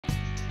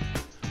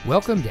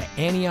Welcome to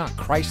Antioch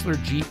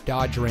Chrysler Jeep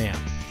Dodge Ram.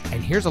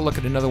 And here's a look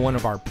at another one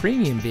of our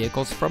premium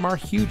vehicles from our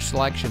huge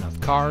selection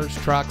of cars,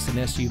 trucks, and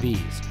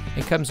SUVs.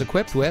 It comes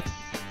equipped with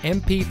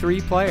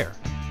MP3 player,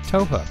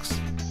 tow hooks,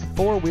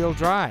 four-wheel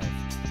drive,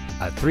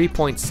 a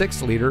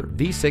 3.6-liter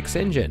V6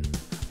 engine,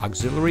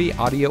 auxiliary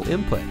audio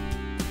input,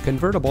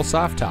 convertible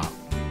soft top,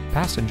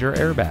 passenger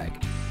airbag,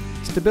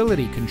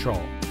 stability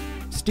control,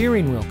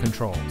 steering wheel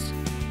controls,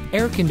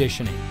 air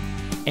conditioning,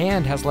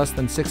 and has less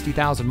than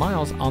 60,000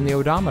 miles on the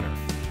odometer.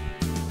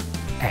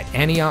 At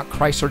Antioch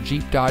Chrysler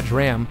Jeep Dodge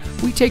Ram,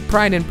 we take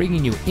pride in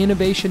bringing you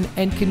innovation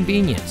and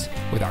convenience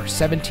with our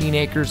 17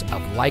 acres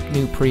of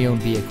like-new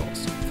pre-owned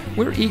vehicles.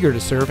 We're eager to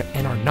serve,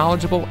 and our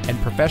knowledgeable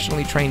and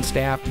professionally trained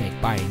staff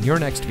make buying your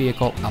next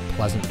vehicle a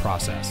pleasant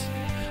process.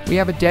 We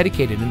have a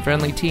dedicated and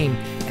friendly team,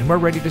 and we're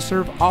ready to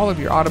serve all of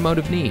your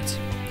automotive needs.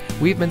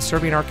 We've been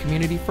serving our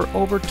community for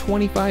over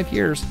 25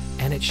 years,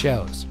 and it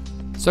shows.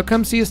 So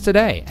come see us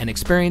today and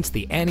experience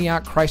the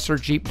Antioch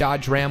Chrysler Jeep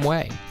Dodge Ram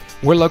way.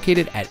 We're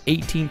located at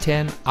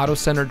 1810 Auto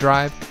Center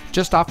Drive,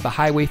 just off the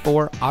Highway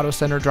 4 Auto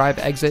Center Drive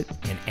exit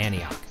in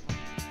Antioch.